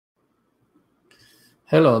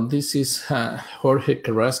Hello, this is Jorge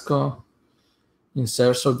Carrasco in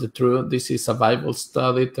Search of the Truth. This is a Bible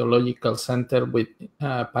study theological center with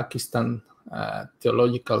Pakistan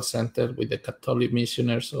Theological Center with the Catholic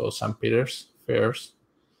Missionaries of St. Peter's Fairs.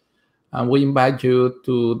 And we invite you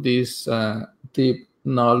to this deep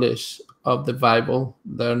knowledge of the Bible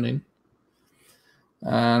learning.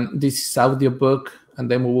 And this is audiobook,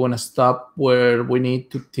 and then we want to stop where we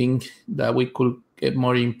need to think that we could get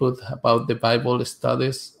more input about the Bible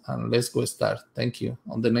studies, and let's go start. Thank you.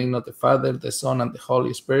 On the name of the Father, the Son, and the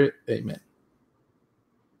Holy Spirit. Amen.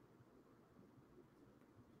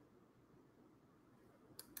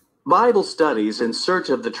 Bible Studies in Search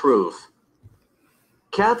of the Truth.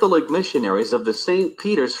 Catholic Missionaries of the St.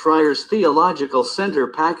 Peter's Friars Theological Center,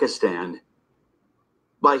 Pakistan.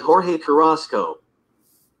 By Jorge Carrasco.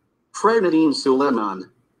 Frair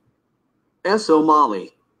Suleiman. S.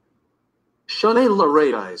 O'Malley. Shanae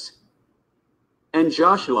Laradis. And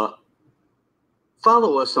Joshua.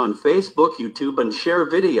 Follow us on Facebook, YouTube, and share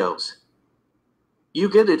videos. You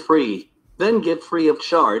get it free, then get free of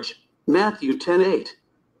charge. Matthew 10:8.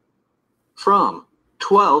 From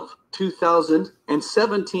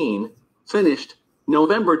 12/2017, finished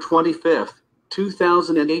November 25th,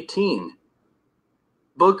 2018.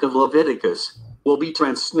 Book of Leviticus will be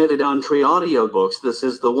transmitted on 3 audiobooks. This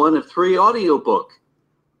is the one of 3 audiobook.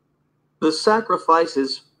 The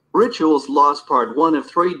Sacrifices, Rituals Lost, Part 1 of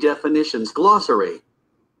 3 Definitions Glossary.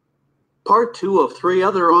 Part 2 of 3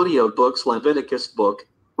 other audiobooks: Leviticus book,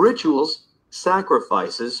 Rituals,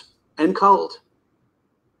 Sacrifices, and Cult.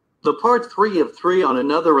 The Part 3 of 3 on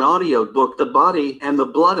another audiobook, The Body and the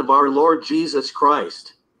Blood of Our Lord Jesus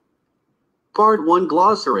Christ. Part 1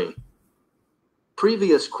 Glossary.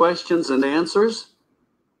 Previous questions and answers.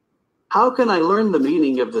 How can I learn the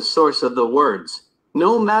meaning of the source of the words,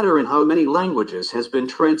 no matter in how many languages has been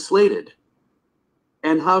translated?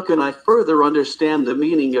 And how can I further understand the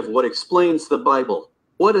meaning of what explains the Bible?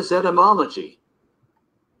 What is etymology?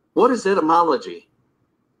 What is etymology?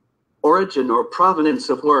 Origin or provenance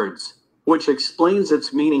of words, which explains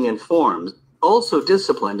its meaning and forms. Also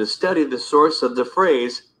discipline to study the source of the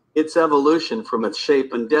phrase, its evolution from its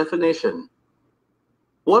shape and definition.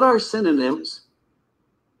 What are synonyms?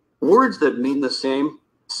 Words that mean the same,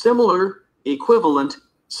 similar, equivalent,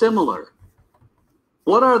 similar.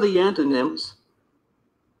 What are the antonyms?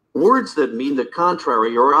 Words that mean the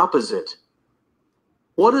contrary or opposite.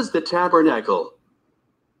 What is the tabernacle?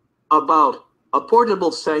 About a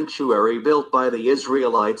portable sanctuary built by the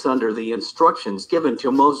Israelites under the instructions given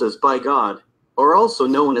to Moses by God, or also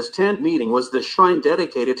known as tent meeting, was the shrine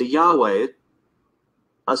dedicated to Yahweh.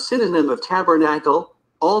 A synonym of tabernacle,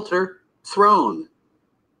 altar, throne.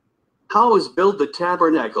 How is built the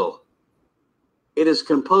tabernacle? It is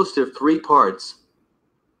composed of 3 parts.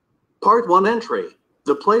 Part 1 Entry,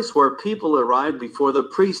 the place where people arrive before the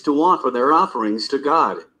priest to offer their offerings to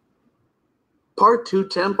God. Part 2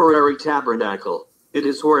 Temporary Tabernacle, it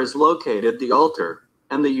is where is located the altar,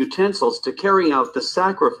 and the utensils to carry out the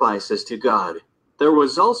sacrifices to God. There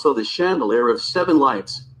was also the chandelier of 7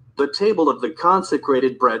 lights, the table of the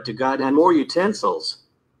consecrated bread to God, and more utensils.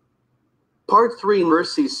 Part 3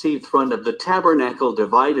 Mercy Seat, front of the tabernacle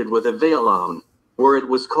divided with a veil on, where it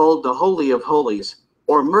was called the Holy of Holies,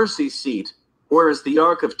 or Mercy Seat, where is the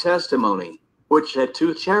Ark of Testimony, which had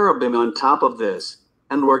 2 cherubim on top of this,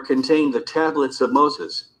 and where contained the tablets of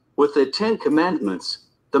Moses, with the 10 commandments,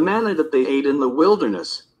 the manna that they ate in the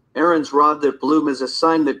wilderness, Aaron's rod that blew as a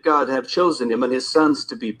sign that God had chosen him and his sons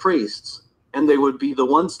to be priests, and they would be the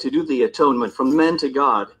ones to do the atonement from men to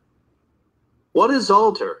God. What is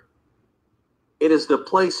altar? It is the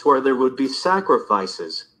place where there would be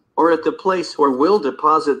sacrifices, or at the place where we'll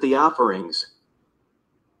deposit the offerings.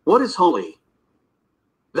 What is holy?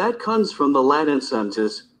 That comes from the Latin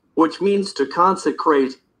sanctus, which means to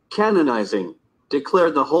consecrate, canonizing,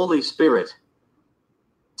 declare the Holy Spirit.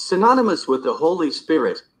 Synonymous with the Holy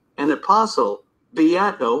Spirit, an apostle,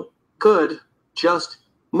 beato, good, just,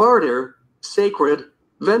 martyr, sacred,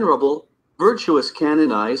 venerable, virtuous,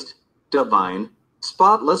 canonized, divine,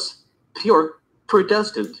 spotless, pure,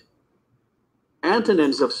 predestined.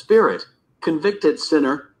 Antonyms of spirit, convicted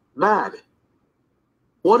sinner, bad.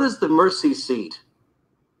 What is the mercy seat?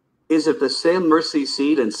 Is it the same mercy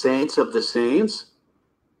seat in Saints of the Saints?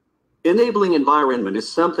 Enabling environment is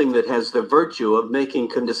something that has the virtue of making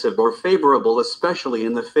conducive or favorable, especially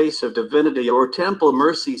in the face of divinity or temple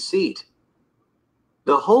mercy seat.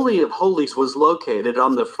 The Holy of Holies was located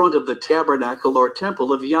on the front of the tabernacle or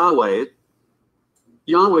temple of Yahweh.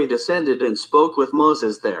 Yahweh descended and spoke with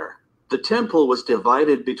Moses there. The temple was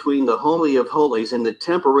divided between the Holy of Holies and the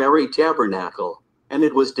temporary tabernacle, and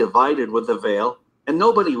it was divided with a veil, and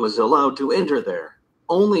nobody was allowed to enter there,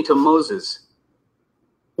 only to Moses.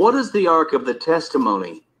 What is the Ark of the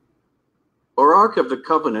Testimony? Or Ark of the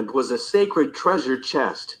Covenant was a sacred treasure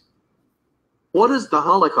chest. What is the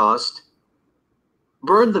Holocaust?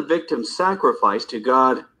 Burn the victim's sacrifice to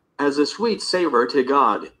God as a sweet savor to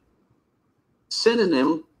God.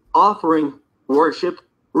 Synonym: offering, worship,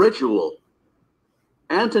 ritual.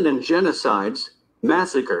 Antonym: genocides,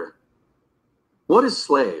 massacre. What is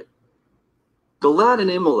slave? The Latin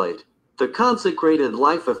immolate, the consecrated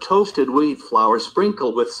life of toasted wheat flour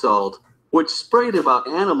sprinkled with salt, which sprayed about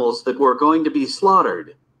animals that were going to be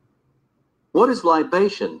slaughtered. What is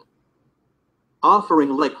libation?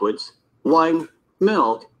 Offering liquids, wine,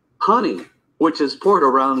 milk, honey, which is poured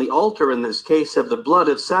around the altar, in this case of the blood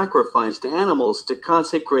of sacrificed animals to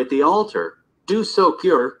consecrate the altar, do so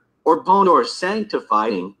pure, or bone or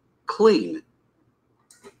sanctifying, clean.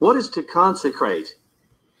 What is to consecrate?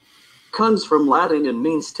 Comes from Latin and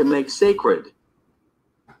means to make sacred.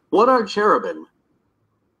 What are cherubim?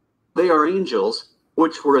 They are angels,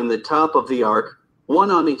 which were in the top of the ark,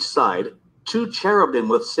 one on each side, 2 cherubim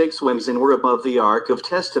with 6 wings, and were above the Ark of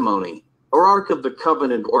Testimony, or Ark of the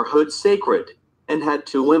Covenant, or hood sacred, and had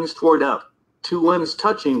 2 wings toward up, 2 wings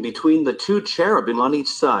touching between the 2 cherubim on each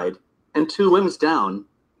side, and 2 wings down.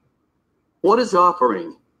 What is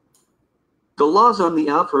offering? The laws on the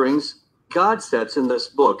offerings God sets in this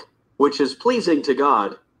book, which is pleasing to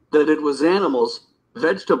God, that it was animals,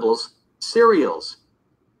 vegetables, cereals.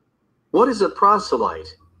 What is a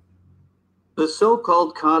proselyte? The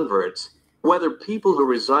so-called converts, whether people who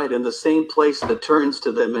reside in the same place that turns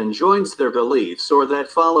to them and joins their beliefs, or that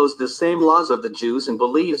follows the same laws of the Jews and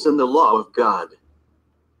believes in the law of God.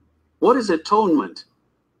 What is atonement?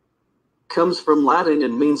 Comes from Latin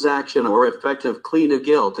and means action or effect of clean of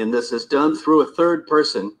guilt, and this is done through a third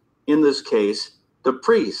person, in this case, the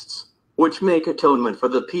priests, which make atonement for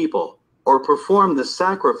the people, or perform the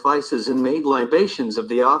sacrifices and made libations of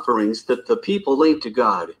the offerings that the people leave to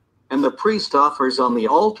God, and the priest offers on the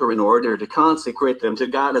altar in order to consecrate them to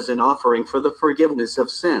God as an offering for the forgiveness of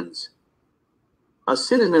sins. A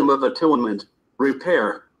synonym of atonement: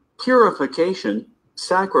 repair, purification,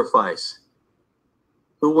 sacrifice.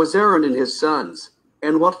 Who was Aaron and his sons,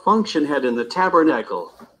 and what function had in the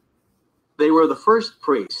tabernacle? They were the first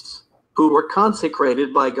priests, who were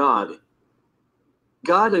consecrated by God.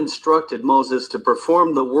 God instructed Moses to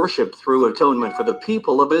perform the worship through atonement for the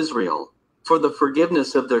people of Israel, for the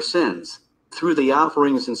forgiveness of their sins, through the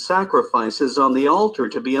offerings and sacrifices on the altar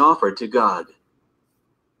to be offered to God.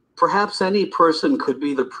 Perhaps any person could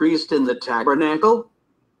be the priest in the tabernacle?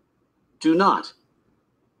 Do not.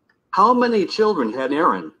 How many children had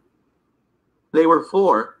Aaron? They were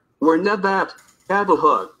 4, were Nebat,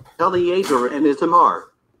 Abihu, Eleazar, and Ithamar.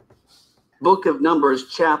 Book of Numbers,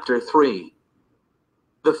 chapter 3.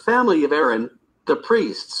 The family of Aaron, the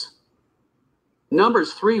priests.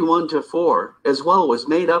 Numbers 3:1-4, as well, was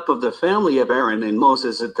made up of the family of Aaron and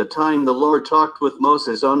Moses at the time the Lord talked with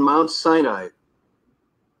Moses on Mount Sinai.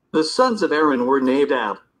 The sons of Aaron were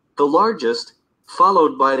Nadab, the largest,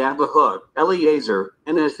 followed by Abihu, Eleazar,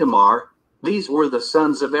 and Ithamar. These were the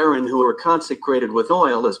sons of Aaron who were consecrated with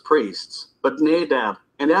oil as priests, but Nadab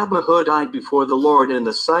and Abihu died before the Lord in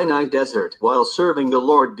the Sinai desert while serving the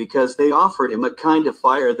Lord, because they offered him a kind of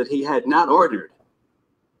fire that he had not ordered.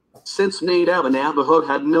 Since Nadab and Abihu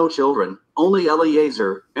had no children, only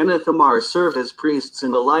Eleazar and Ithamar served as priests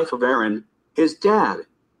in the life of Aaron, his dad.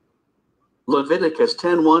 Leviticus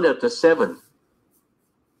 10:1-7.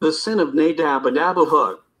 The sin of Nadab and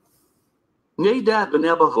Abihu. Nadab and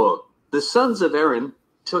Abihu, the sons of Aaron,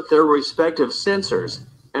 took their respective censers,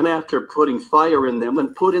 and after putting fire in them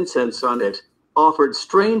and put incense on it, offered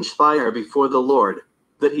strange fire before the Lord,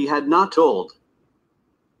 that he had not told.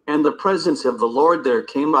 And the presence of the Lord there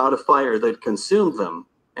came out a fire that consumed them,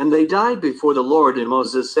 and they died before the Lord. And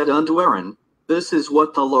Moses said unto Aaron, This is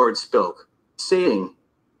what the Lord spoke, saying,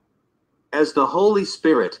 As the Holy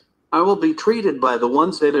Spirit, I will be treated by the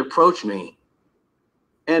ones that approach me.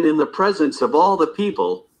 And in the presence of all the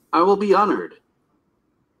people, I will be honored.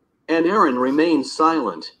 And Aaron remained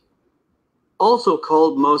silent. Also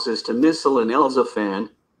called Moses to Misal and Elzaphan,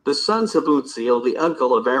 the sons of Uzziel, the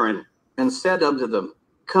uncle of Aaron, and said unto them,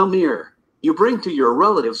 Come here, you bring to your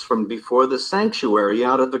relatives from before the sanctuary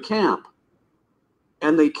out of the camp.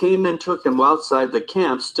 And they came and took them outside the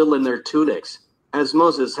camp, still in their tunics, as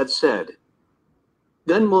Moses had said.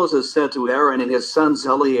 Then Moses said to Aaron and his sons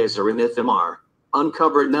Eleazar and Ithamar,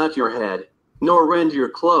 Uncover not your head, nor rend your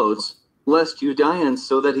clothes, lest you die, and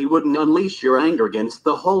so that he wouldn't unleash your anger against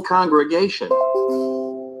the whole congregation.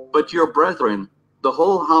 But your brethren, the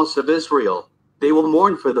whole house of Israel, They will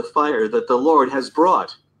mourn for the fire that the Lord has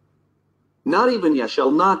brought. Not even ye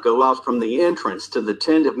shall not go out from the entrance to the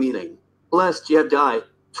tent of meeting, lest ye die,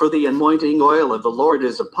 for the anointing oil of the Lord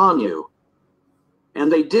is upon you.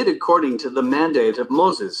 And they did according to the mandate of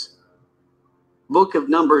Moses. Book of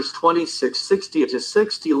Numbers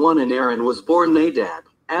 26:60-61. And Aaron was born Nadab,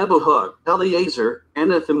 Abihu, Eleazar,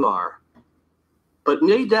 and Ithamar. But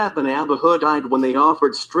Nadab and Abihu died when they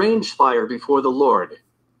offered strange fire before the Lord.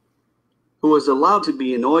 Who was allowed to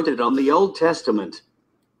be anointed on the Old Testament?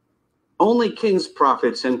 Only kings,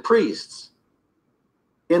 prophets, and priests.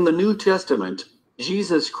 In the New Testament,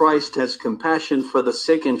 Jesus Christ has compassion for the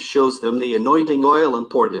sick and shows them the anointing oil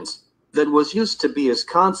importance that was used to be as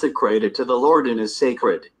consecrated to the Lord and is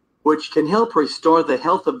sacred, which can help restore the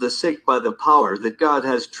health of the sick by the power that God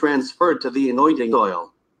has transferred to the anointing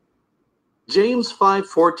oil. James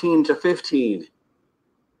 5:14-15.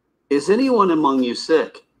 Is anyone among you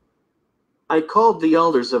sick? I called the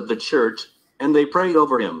elders of the church, and they prayed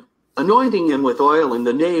over him, anointing him with oil in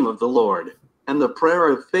the name of the Lord. And the prayer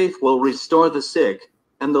of faith will restore the sick,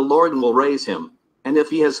 and the Lord will raise him, and if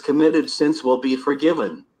he has committed sins will be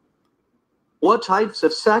forgiven. What types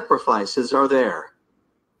of sacrifices are there?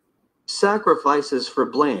 Sacrifices for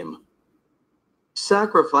blame.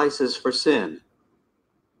 Sacrifices for sin.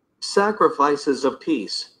 Sacrifices of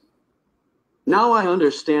peace. Now I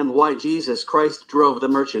understand why Jesus Christ drove the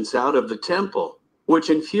merchants out of the temple,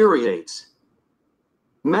 which infuriates.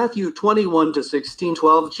 Matthew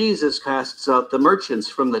 21:16-12. Jesus casts out the merchants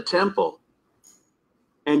from the temple.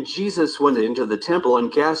 And Jesus went into the temple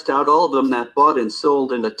and cast out all them that bought and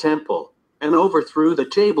sold in the temple, and overthrew the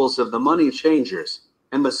tables of the money changers,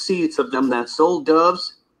 and the seats of them that sold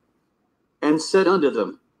doves, and said unto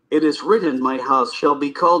them, It is written, My house shall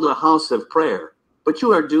be called a house of prayer, but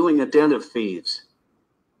you are doing a den of thieves.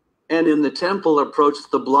 And in the temple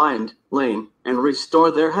approached the blind, lame, and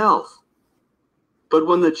restored their health. But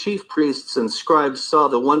when the chief priests and scribes saw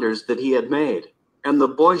the wonders that he had made, and the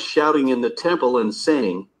boys shouting in the temple and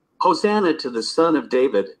saying, Hosanna to the Son of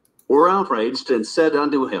David, were outraged and said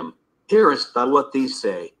unto him, Hearest thou what these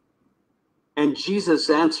say? And Jesus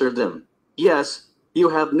answered them, Yes, you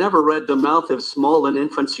have never read the mouth of small and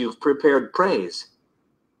infants you've prepared praise.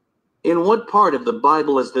 In what part of the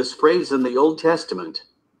Bible is this phrase in the Old Testament?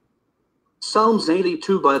 Psalms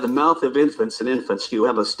 82. By the mouth of infants and infants you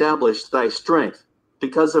have established thy strength,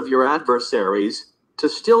 because of your adversaries, to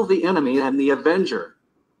still the enemy and the avenger.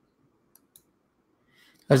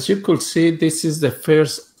 As you could see, this is the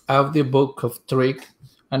first audiobook of Trick,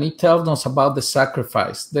 and it tells us about the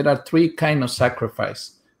sacrifice. There are three kinds of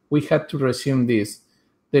sacrifice. We had to resume this.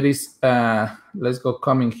 There is, let's go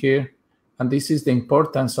coming here, and this is the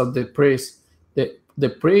importance of the priest. The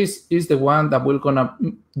priest is the one that will gonna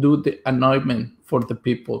do the anointment for the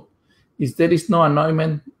people. If there is no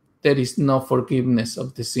anointment, there is no forgiveness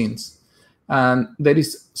of the sins. And that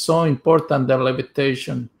is so important, the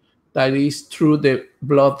levitation that is through the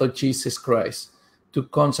blood of Jesus Christ to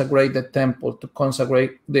consecrate the temple, to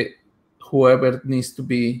consecrate the whoever needs to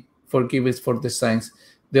be forgiven for the sins.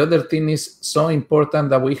 The other thing is so important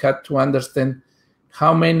that we had to understand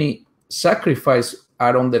how many sacrifices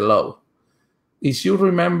are on the law. If you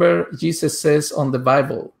remember, Jesus says on the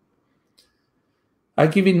Bible, I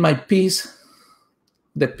give in my peace,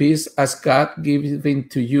 the peace as God given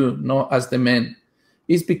to you, not as the man.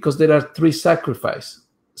 It's because there are three sacrifices.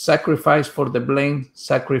 Sacrifice for the blame,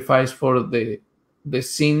 sacrifice for the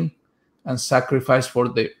sin, and sacrifice for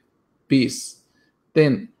the peace.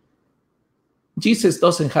 Then Jesus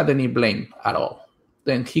doesn't have any blame at all.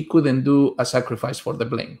 Then he couldn't do a sacrifice for the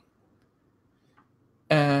blame.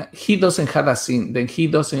 He doesn't have a sin. Then he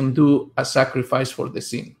doesn't do a sacrifice for the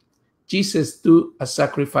sin. Jesus do a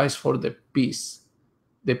sacrifice for the peace.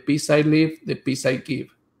 The peace I live, the peace I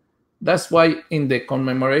give. That's why in the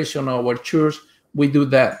commemoration of our church, we do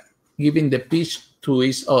that, giving the peace to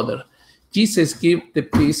each other. Jesus gave the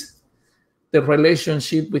peace, the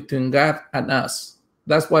relationship between God and us.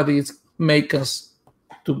 That's what it makes us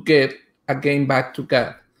to get again back to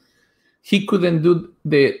God. He couldn't do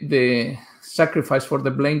the sacrifice for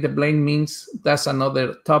the blame. The blame means that's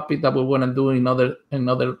another topic that we want to do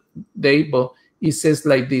another day, but it says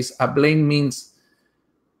like this, a blame means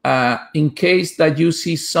in case that you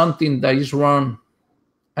see something that is wrong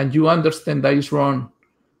and you understand that is wrong,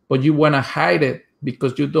 but you want to hide it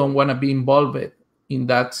because you don't want to be involved in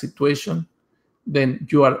that situation, then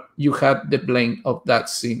you have the blame of that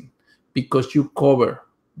sin because you cover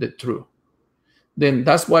the truth. Then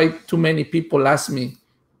that's why too many people ask me,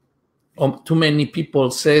 or too many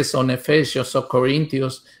people says on Ephesians or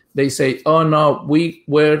Corinthians, they say, oh no, we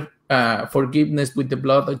were forgiveness with the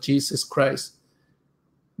blood of Jesus Christ.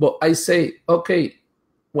 But I say, okay,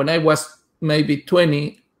 when I was maybe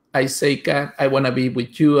 20, I say, God, I want to be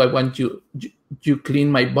with you. I want you clean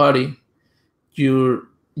my body.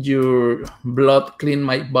 Your blood clean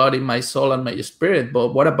my body, my soul, and my spirit.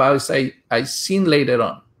 But what about if I sin later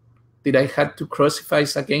on? Did I have to crucify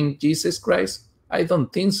against Jesus Christ? I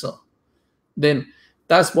don't think so. Then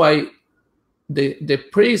that's why the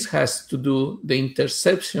priest has to do the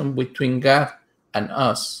interception between God and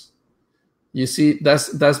us. You see,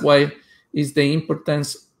 that's why is the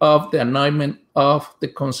importance of the anointment of the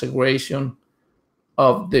consecration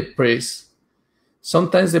of the priest.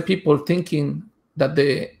 Sometimes the people thinking that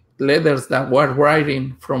the letters that were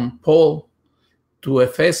writing from Paul to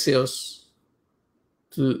Ephesians,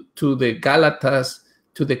 to the Galatas,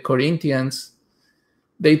 to the Corinthians,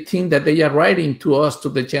 they think that they are writing to us, to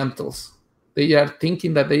the Gentiles. They are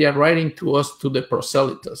thinking that they are writing to us, to the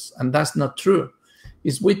proselytes, and that's not true.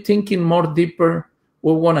 Is we thinking more deeper,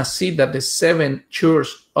 we want to see that the 7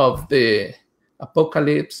 churches of the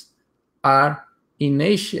Apocalypse are in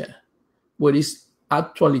Asia, where is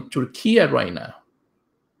actually Turkey right now.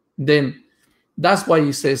 Then that's why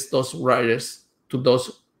he says those writers to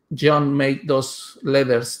those, John made those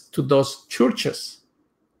letters to those churches,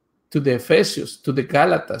 to the Ephesians, to the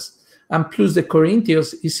Galatas, and plus the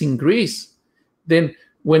Corinthians is in Greece. Then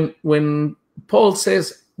when Paul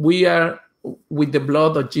says we are with the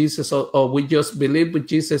blood of Jesus, or we just believe with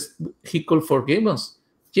Jesus, he could forgive us.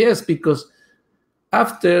 Yes, because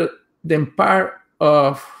after the empire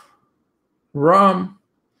of Rome,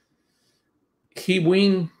 he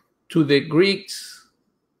went to the Greeks.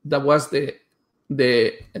 That was the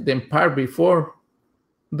empire before.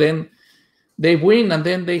 Then they win, and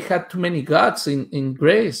then they had too many gods in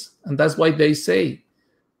Greece. And that's why they say,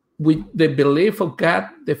 with the belief of God,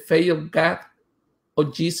 the faith of God,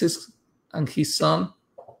 of Jesus and his son,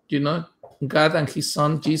 God and his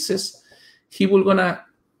son, Jesus, he will gonna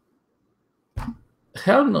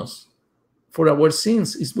help us for our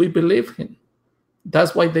sins if we believe him.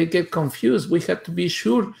 That's why they get confused. We have to be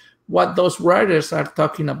sure what those writers are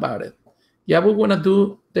talking about it. Yeah, we want to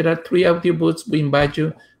do, there are 3 audiobooks. We invite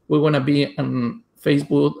you. We want to be on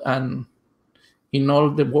Facebook and in all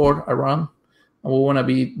the world around. And we want to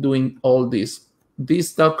be doing all this.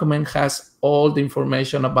 This document has all the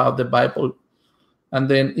information about the Bible. And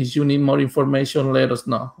then if you need more information, let us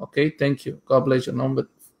know. Okay, thank you. God bless your name,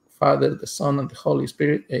 Father, the Son, and the Holy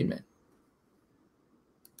Spirit. Amen.